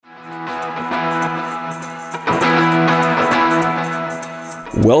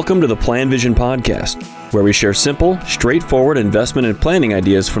Welcome to the PlanVision podcast, where we share simple, straightforward investment and planning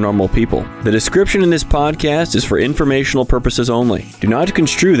ideas for normal people. The description in this podcast is for informational purposes only. Do not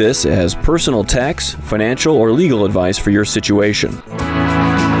construe this as personal tax, financial, or legal advice for your situation.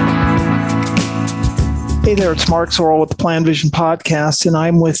 Hey there, it's Mark Zorrell with the PlanVision podcast, and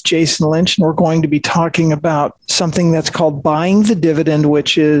I'm with Jason Lynch, and we're going to be talking about something that's called buying the dividend,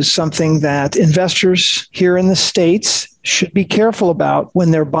 which is something that investors here in the States should be careful about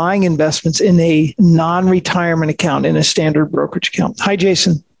when they're buying investments in a non-retirement account, in a standard brokerage account. Hi,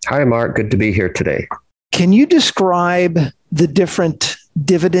 Jason. Hi, Mark. Good to be here today. Can you describe the different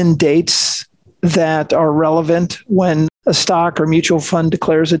dividend dates that are relevant when a stock or mutual fund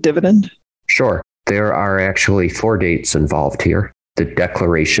declares a dividend? Sure. There are actually 4 dates involved here: the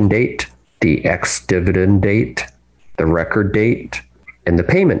declaration date, the ex-dividend date, the record date, and the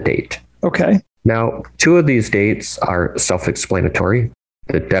payment date. Okay. Now, 2 of these dates are self-explanatory.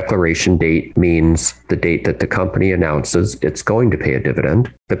 The declaration date means the date that the company announces it's going to pay a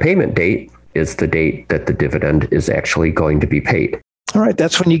dividend. The payment date is the date that the dividend is actually going to be paid. All right.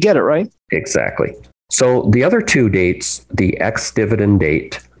 That's when you get it, right? Exactly. So the other 2 dates, the ex-dividend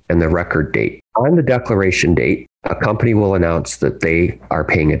date and the record date. On the declaration date, a company will announce that they are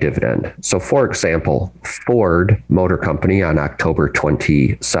paying a dividend. So for example, Ford Motor Company on October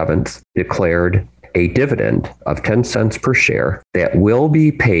 27th declared a dividend of 10 cents per share that will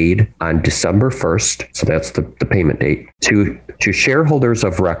be paid on December 1st, so that's the payment date, to shareholders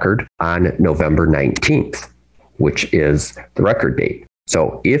of record on November 19th, which is the record date.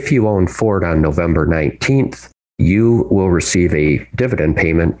 So if you own Ford on November 19th, you will receive a dividend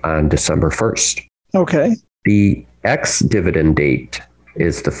payment on December 1st. Okay. The ex-dividend date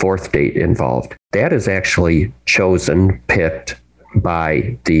is the 4th date involved. That is actually picked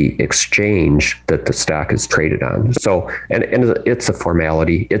by the exchange that the stock is traded on. So, and it's a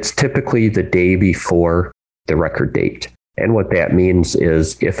formality. It's typically the day before the record date. And what that means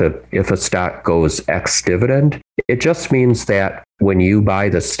is if a stock goes ex-dividend, it just means that when you buy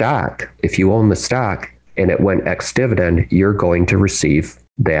the stock, if you own the stock, and it went ex-dividend, you're going to receive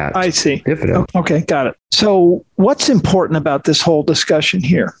that dividend. Okay, got it. So what's important about this whole discussion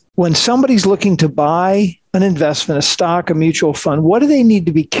here? When somebody's looking to buy an investment, a stock, a mutual fund, what do they need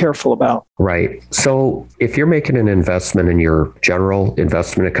to be careful about? Right. So if you're making an investment in your general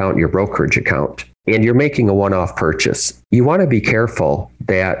investment account, your brokerage account, and you're making a one-off purchase, you want to be careful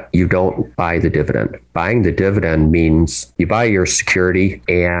that you don't buy the dividend. Buying the dividend means you buy your security,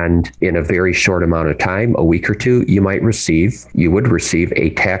 and in a very short amount of time, a week or 2, you would receive a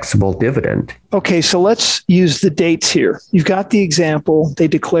taxable dividend. Okay, so let's use the dates here. You've got the example. They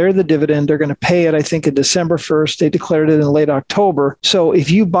declare the dividend. They're going to pay it, I think, on December 1st. They declared it in late October. So if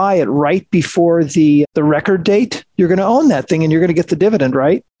you buy it right before the record date, you're going to own that thing and you're going to get the dividend,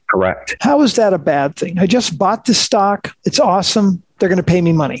 right? Correct. How is that a bad thing? I just bought the stock. It's awesome. They're going to pay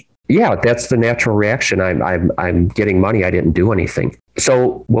me money. Yeah, that's the natural reaction. I'm getting money. I didn't do anything.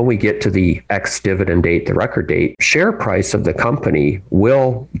 So when we get to the ex-dividend date, the record date, share price of the company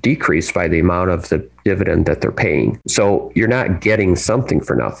will decrease by the amount of the dividend that they're paying. So you're not getting something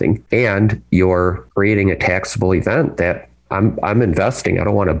for nothing, and you're creating a taxable event that I'm investing. I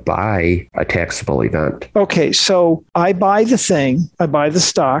don't want to buy a taxable event. Okay, so I buy the thing. I buy the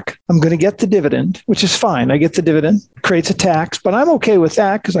stock. I'm going to get the dividend, which is fine. I get the dividend, creates a tax, but I'm okay with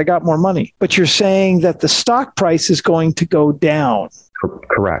that because I got more money. But you're saying that the stock price is going to go down.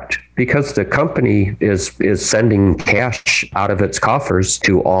 Correct. Because the company is sending cash out of its coffers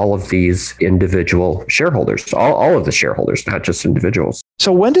to all of these individual shareholders, all of the shareholders, not just individuals.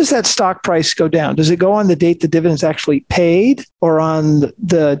 So when does that stock price go down? Does it go on the date the dividend is actually paid or on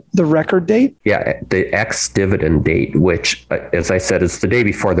the record date? Yeah, the ex-dividend date, which, as I said, is the day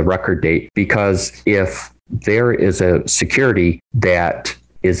before the record date, because if there is a security that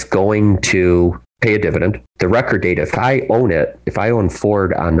is going to pay a dividend, the record date, if I own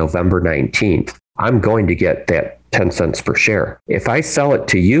Ford on November 19th, I'm going to get that 10 cents per share. If I sell it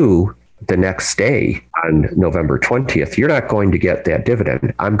to you the next day on November 20th, you're not going to get that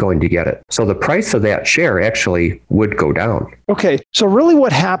dividend. I'm going to get it. So the price of that share actually would go down. Okay. So really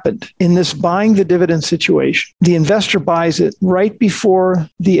what happened in this buying the dividend situation, the investor buys it right before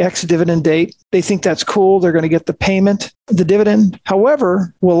the ex-dividend date. They think that's cool. They're going to get the payment, the dividend.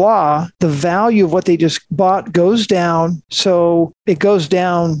 However, voila, the value of what they just bought goes down. So it goes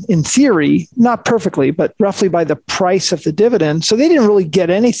down in theory, not perfectly, but roughly by the price of the dividend. So they didn't really get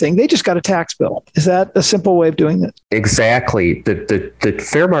anything. They just got a tax bill. Is that a simple way of doing this? Exactly. The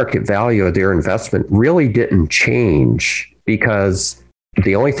fair market value of their investment really didn't change because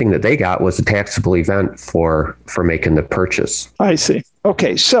the only thing that they got was a taxable event for making the purchase. I see.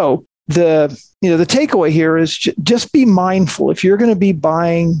 Okay, so the takeaway here is just be mindful. If you're going to be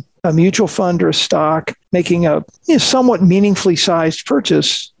buying a mutual fund or a stock, making a somewhat meaningfully sized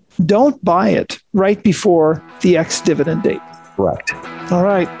purchase, don't buy it right before the ex-dividend date. Correct. All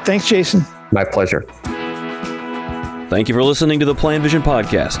right. Thanks, Jason. My pleasure. Thank you for listening to the PlanVision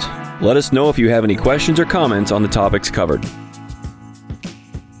podcast. Let us know if you have any questions or comments on the topics covered.